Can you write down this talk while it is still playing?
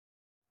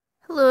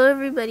Hello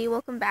everybody,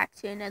 welcome back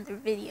to another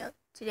video.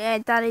 Today I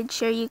thought I'd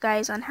show you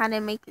guys on how to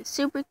make a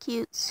super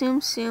cute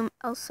Tsum Tsum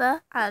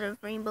Elsa out of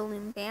rainbow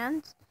loom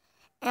bands.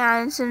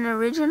 And it's an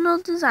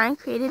original design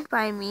created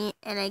by me,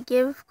 and I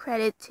give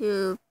credit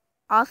to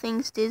All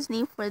Things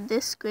Disney for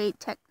this great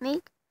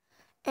technique.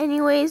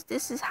 Anyways,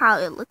 this is how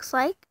it looks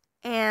like.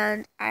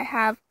 And I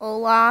have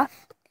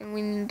Olaf and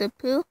Winnie the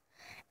Pooh.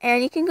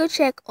 And you can go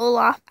check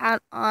Olaf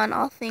out on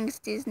All Things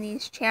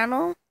Disney's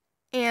channel.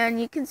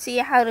 And you can see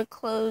how to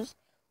close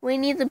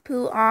Winnie the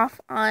Pooh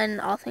off on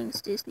All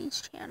Things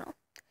Disney's channel.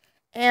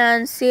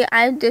 And see,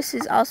 this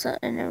is also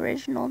an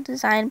original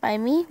design by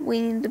me,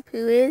 Winnie the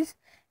Pooh is.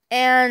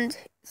 And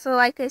so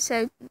like I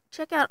said,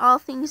 check out All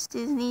Things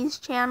Disney's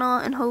channel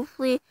and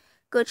hopefully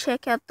go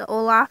check out the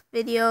Olaf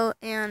video,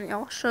 and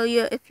I'll show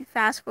you, if you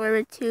fast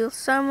forward to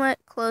somewhat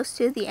close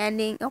to the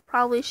ending, I'll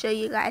probably show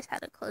you guys how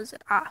to close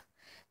it off.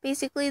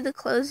 Basically, the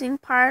closing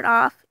part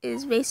off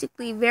is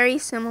basically very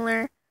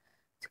similar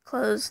to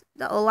close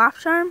the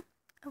Olaf charm,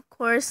 of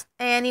course.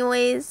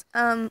 Anyways,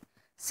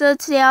 so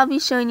today I'll be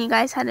showing you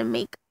guys how to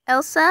make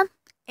Elsa,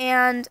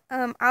 and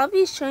I'll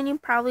be showing you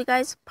probably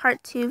guys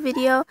part 2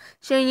 video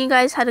showing you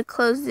guys how to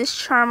close this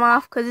charm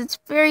off, because it's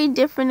very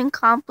different and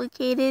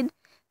complicated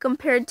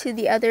compared to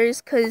the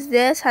others, because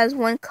this has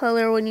one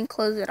color when you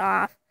close it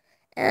off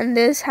and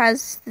this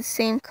has the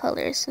same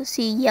color, so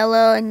see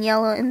yellow and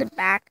yellow in the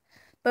back.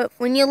 But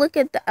when you look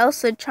at the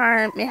Elsa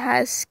charm, it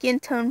has skin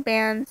tone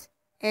bands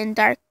and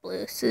dark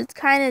blue, so it's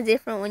kind of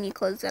different when you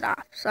close it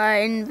off. So I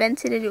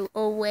invented it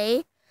a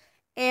way,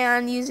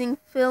 and using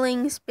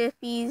filling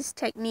Spiffy's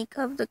technique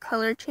of the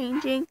color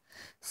changing,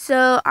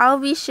 so I'll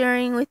be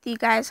sharing with you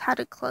guys how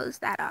to close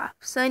that off.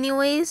 So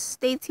anyways,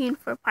 stay tuned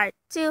for part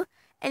 2.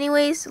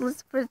 Anyways,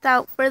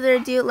 without further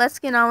ado, let's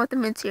get on with the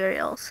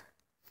materials.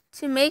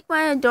 To make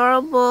my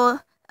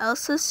adorable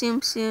Elsa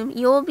Tsum Tsum,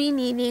 you will be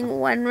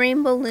needing 1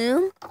 rainbow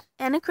loom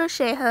and a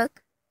crochet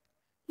hook.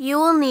 You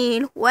will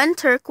need 1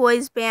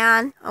 turquoise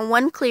band and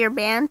 1 clear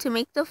band to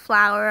make the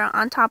flower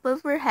on top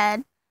of her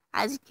head,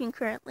 as you can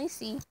currently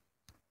see.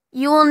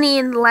 You will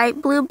need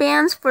light blue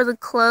bands for the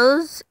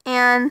clothes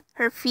and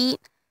her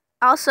feet,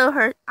 also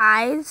her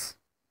eyes.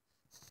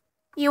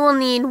 You will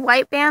need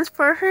white bands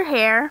for her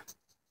hair.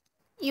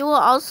 You will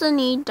also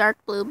need dark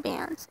blue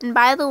bands. And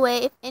by the way,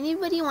 if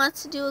anybody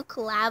wants to do a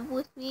collab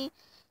with me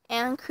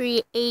and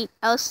create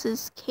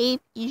Elsa's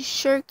cape, you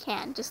sure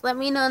can. Just let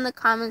me know in the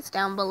comments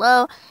down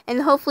below,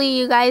 and hopefully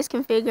you guys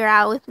can figure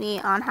out with me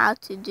on how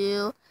to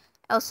do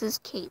Elsa's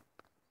cape.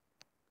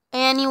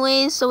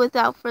 Anyways, so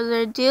without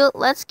further ado,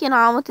 let's get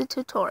on with the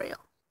tutorial.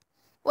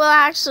 Well,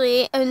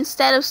 actually,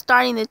 instead of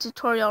starting the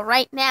tutorial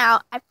right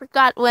now, I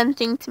forgot one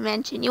thing to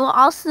mention. You will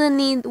also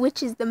need,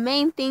 which is the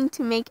main thing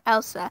to make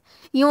Elsa,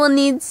 you will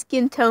need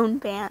skin tone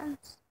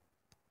bands.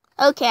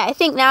 Okay, I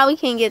think now we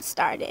can get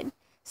started.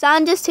 So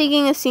I'm just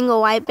taking a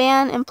single white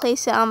band and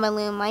place it on my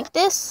loom like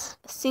this,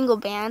 a single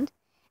band.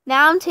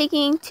 Now I'm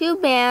taking 2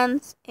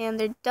 bands, and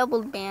they're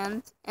doubled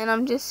bands, and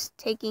I'm just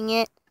taking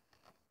it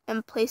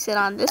and place it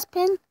on this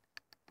pin.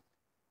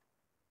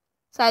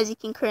 So as you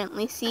can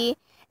currently see.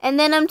 And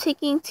then I'm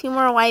taking 2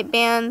 more white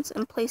bands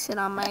and place it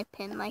on my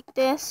pin like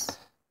this.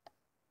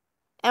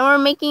 And we're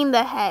making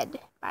the head,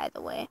 by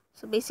the way.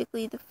 So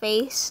basically the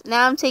face.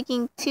 Now I'm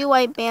taking 2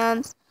 white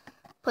bands,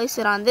 place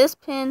it on this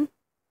pin.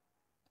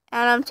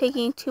 And I'm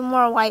taking 2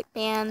 more white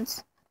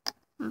bands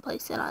and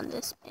place it on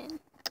this pin.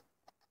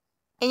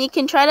 And you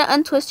can try to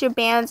untwist your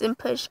bands and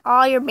push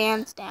all your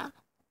bands down.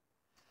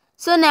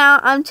 So now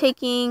I'm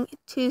taking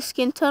 2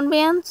 skin tone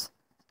bands,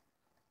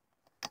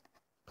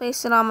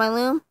 place it on my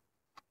loom.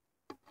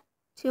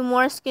 2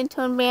 more skin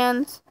tone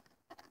bands,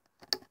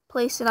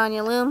 place it on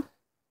your loom.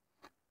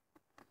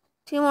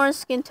 2 more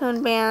skin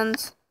tone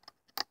bands,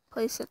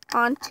 place it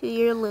onto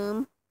your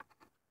loom.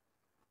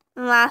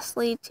 And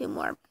lastly, 2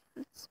 more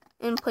bands,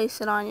 and place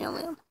it on your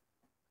loom.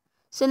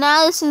 So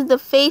now this is the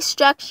face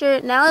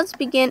structure. Now let's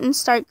begin and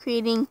start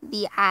creating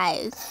the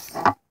eyes.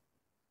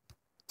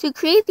 To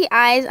create the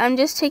eyes, I'm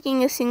just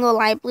taking a single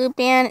light blue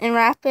band and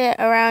wrap it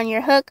around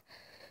your hook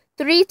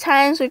 3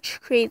 times, which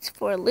creates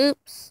 4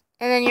 loops.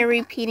 And then you're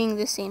repeating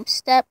the same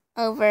step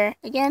over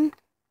again.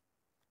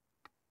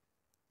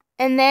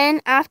 And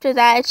then after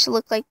that, it should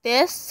look like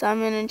this. So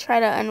I'm going to try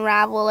to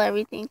unravel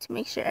everything to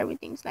make sure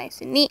everything's nice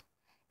and neat.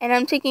 And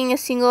I'm taking a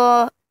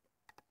single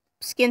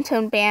skin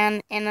tone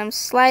band, and I'm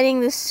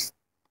sliding this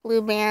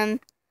blue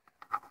band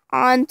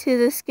onto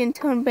the skin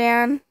tone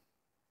band.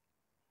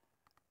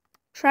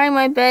 Trying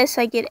my best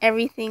I get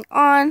everything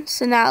on.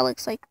 So now it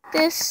looks like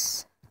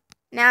this.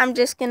 Now I'm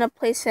just going to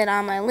place it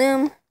on my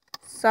loom.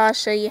 So I'll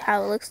show you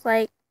how it looks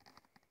like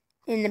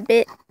in a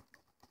bit.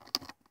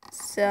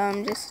 So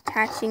I'm just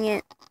attaching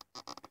it.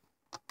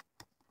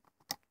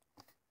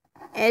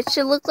 And it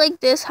should look like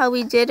this, how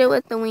we did it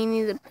with the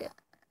Winnie the Pooh.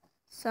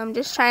 So I'm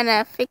just trying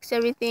to fix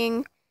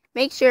everything,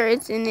 make sure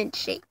it's in its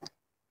shape.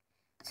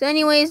 So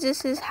anyways,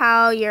 this is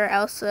how your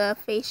Elsa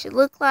face should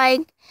look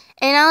like.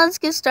 And now let's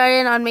get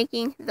started on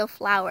making the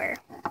flower.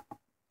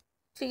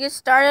 To get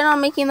started on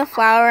making the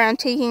flower, I'm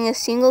taking a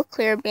single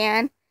clear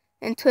band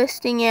and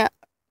twisting it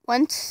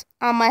once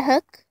on my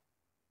hook,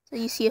 so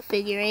you see a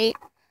figure 8.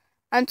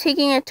 I'm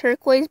taking a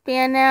turquoise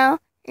band now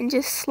and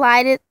just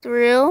slide it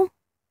through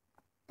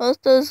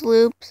both those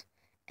loops,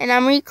 and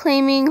I'm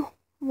reclaiming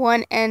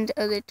one end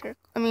of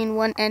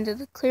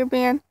the clear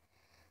band.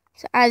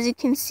 So as you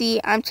can see,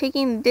 I'm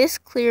taking this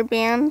clear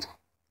band,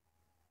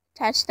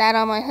 attach that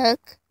on my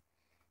hook,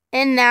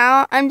 and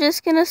now I'm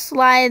just gonna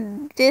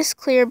slide this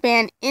clear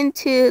band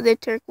into the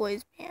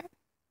turquoise band.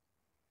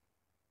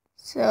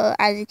 So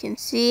as you can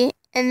see,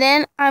 and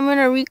then I'm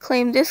gonna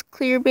reclaim this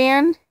clear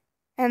band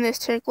and this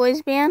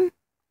turquoise band.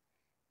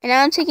 And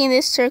now I'm taking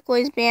this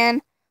turquoise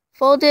band,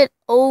 fold it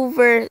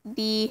over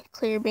the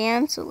clear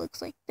band so it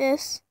looks like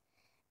this.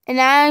 And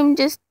now I'm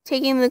just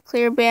taking the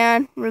clear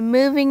band,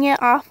 removing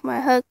it off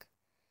my hook,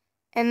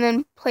 and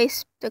then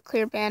place the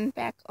clear band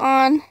back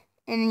on,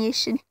 and you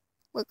should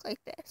look like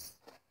this.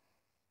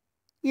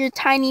 Your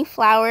tiny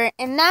flower,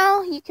 and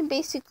now you can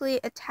basically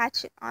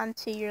attach it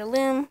onto your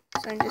loom.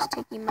 So I'm just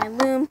taking my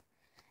loom,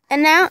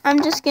 and now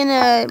I'm just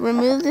gonna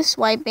remove this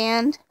white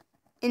band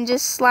and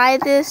just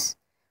slide this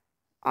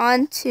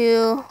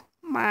onto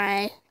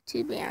my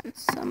 2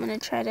 bands. So I'm going to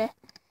try to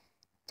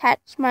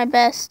attach my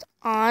best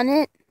on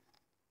it.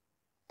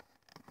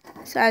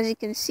 So as you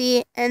can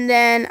see, and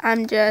then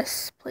I'm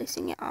just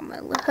placing it on my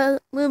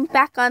loom,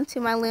 back onto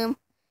my loom.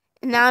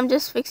 And now I'm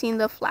just fixing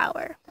the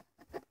flower.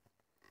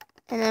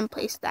 And then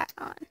place that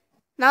on.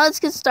 Now let's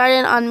get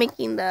started on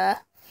making the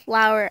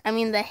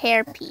the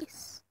hair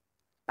piece.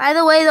 By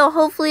the way, there'll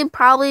hopefully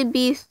probably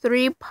be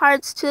 3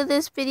 parts to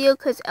this video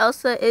because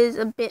Elsa is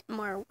a bit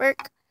more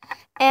work.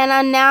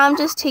 And now I'm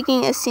just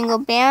taking a single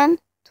band,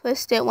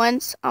 twist it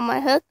once on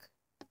my hook,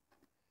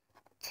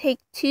 take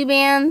 2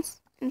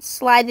 bands and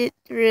slide it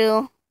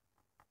through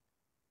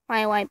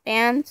my white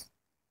bands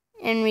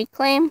and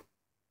reclaim.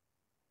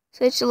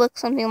 So it should look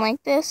something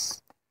like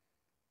this.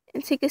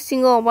 And take a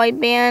single white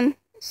band,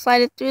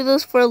 slide it through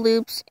those 4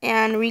 loops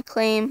and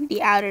reclaim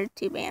the outer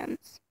 2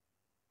 bands.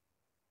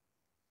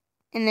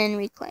 And then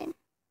reclaim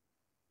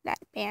that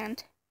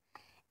band.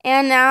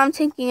 And now I'm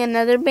taking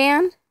another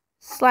band,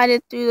 slide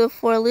it through the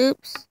 4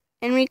 loops,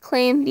 and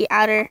reclaim the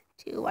outer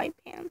 2 white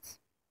bands.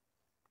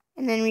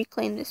 And then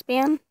reclaim this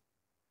band.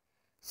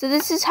 So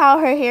this is how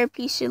her hair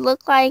piece should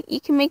look like.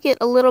 You can make it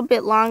a little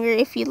bit longer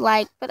if you'd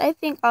like, but I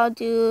think I'll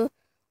do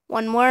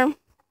one more.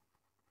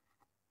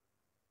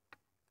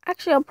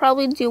 Actually, I'll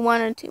probably do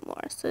 1 or 2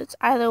 more, so it's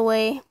either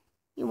way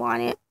you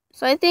want it.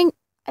 So I think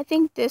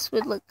this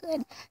would look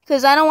good,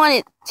 because I don't want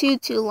it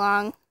too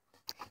long,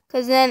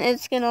 because then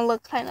it's going to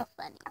look kind of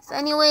funny. So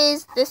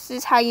anyways, this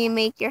is how you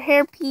make your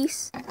hair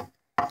piece.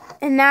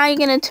 And now you're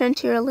going to turn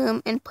to your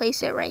loom and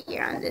place it right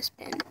here on this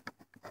pin.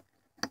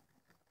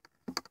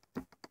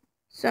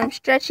 So I'm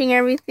stretching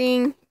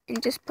everything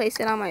and just place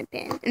it on my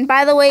pin. And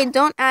by the way,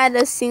 don't add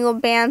a single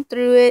band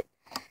through it,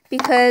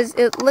 because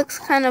it looks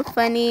kind of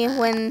funny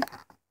when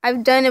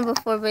I've done it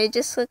before, but it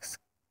just looks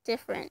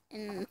different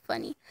and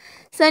funny.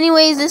 So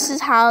anyways, this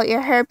is how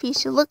your hair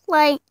piece should look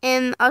like,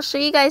 and I'll show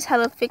you guys how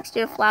to fix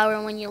your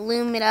flower when you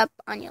loom it up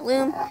on your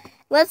loom.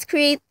 Let's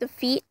create the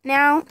feet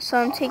now. So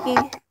I'm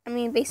taking,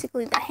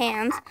 basically the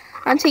hands.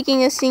 I'm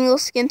taking a single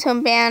skin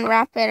tone band,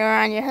 wrap it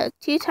around your hook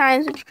 2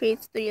 times, which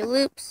creates 3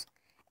 loops.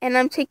 And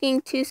I'm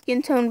taking 2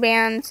 skin tone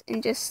bands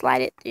and just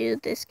slide it through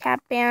this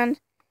cap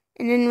band,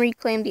 and then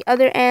reclaim the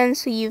other end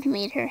so you've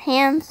made her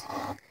hands.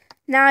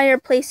 Now you're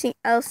placing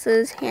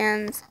Elsa's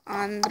hands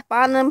on the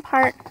bottom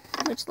part,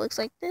 which looks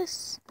like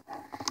this.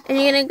 And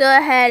you're going to go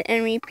ahead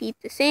and repeat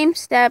the same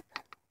step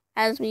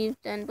as we've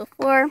done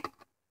before.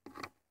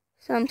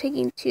 So I'm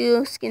taking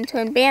 2 skin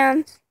tone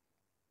bands,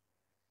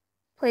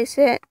 place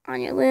it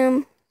on your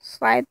loom,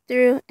 slide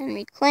through and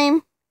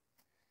reclaim.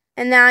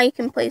 And now you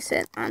can place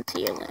it onto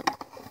your loom.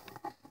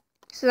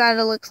 So that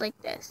it looks like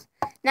this.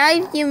 Now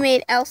you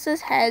made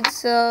Elsa's head,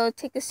 so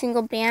take a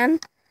single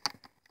band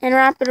and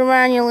wrap it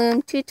around your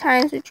loom 2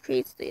 times, which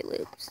creates 3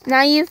 loops.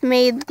 Now you've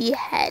made the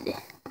head,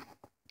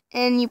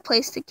 and you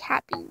place the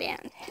capping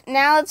band.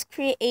 Now let's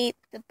create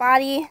the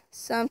body.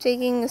 So I'm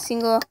taking a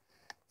single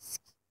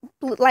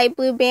light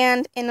blue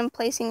band, and I'm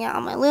placing it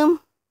on my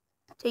loom.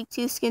 Take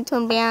 2 skin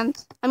tone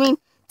bands,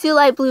 2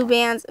 light blue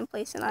bands, and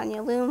place it on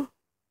your loom.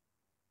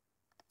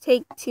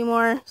 Take 2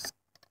 more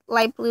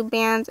light blue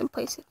bands and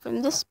place it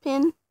from this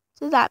pin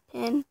to that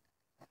pin.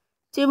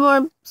 2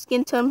 more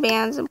skin tone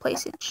bands and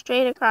place it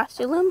straight across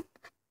your loom.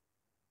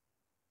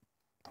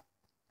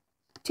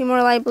 2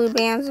 more light blue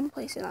bands and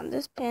place it on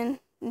this pin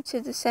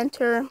into the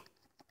center.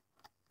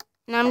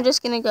 And I'm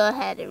just going to go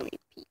ahead and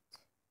repeat,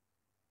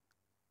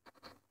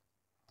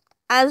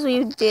 as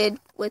we did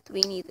with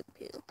Winnie the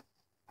Pooh.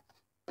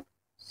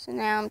 So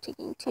now I'm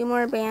taking 2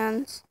 more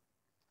bands.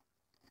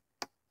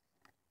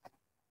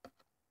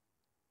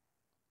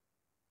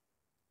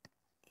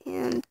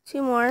 And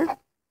 2 more.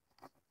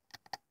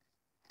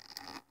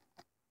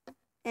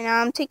 And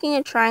now I'm taking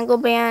a triangle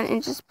band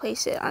and just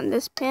place it on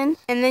this pin.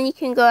 And then you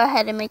can go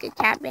ahead and make a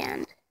cap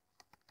band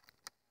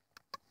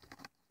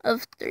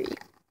of 3.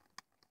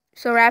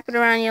 So wrap it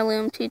around your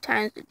loom 2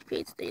 times, which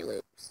creates 3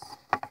 loops.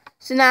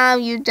 So now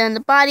you've done the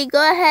body,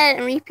 go ahead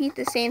and repeat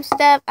the same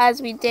step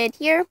as we did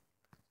here.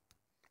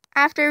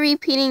 After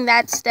repeating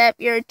that step,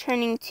 you're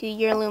turning to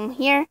your loom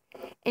here,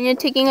 and you're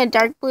taking a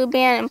dark blue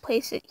band and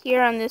place it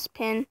here on this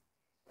pin.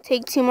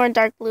 Take 2 more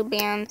dark blue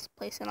bands,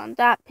 place it on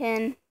that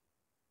pin.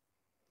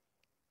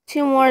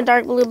 2 more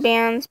dark blue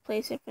bands,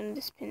 place it from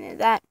this pin to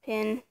that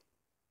pin.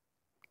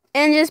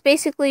 And just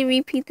basically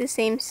repeat the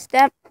same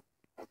step.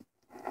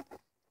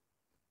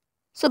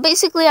 So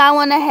basically I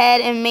went ahead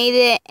and made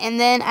it, and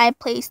then I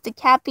placed the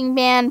capping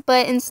band,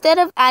 but instead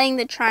of adding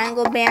the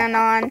triangle band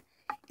on,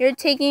 you're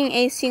taking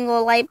a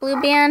single light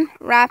blue band,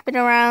 wrap it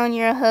around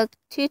your hook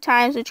 2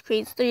 times, which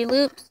creates 3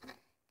 loops.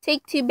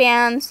 Take 2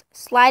 bands,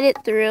 slide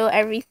it through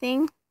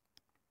everything,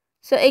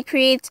 so it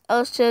creates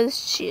Elsa's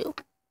shoe,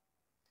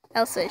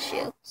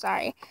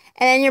 sorry.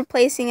 And then you're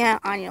placing it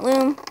on your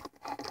loom,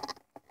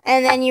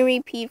 and then you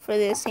repeat for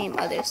the same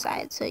other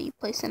side, so you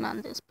place it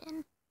on this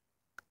pin.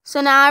 So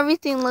now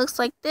everything looks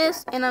like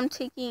this, and I'm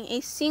taking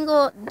a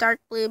single dark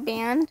blue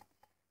band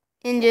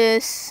and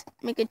just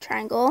make a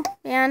triangle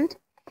band.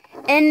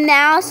 And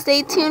now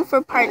stay tuned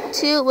for part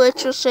 2,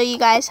 which will show you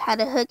guys how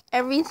to hook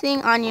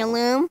everything on your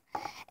loom.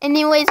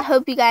 Anyways,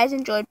 hope you guys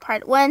enjoyed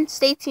part 1.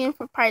 Stay tuned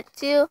for part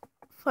 2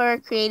 for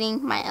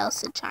creating my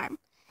Elsa charm.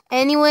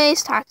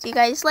 Anyways, talk to you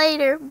guys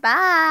later.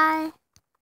 Bye!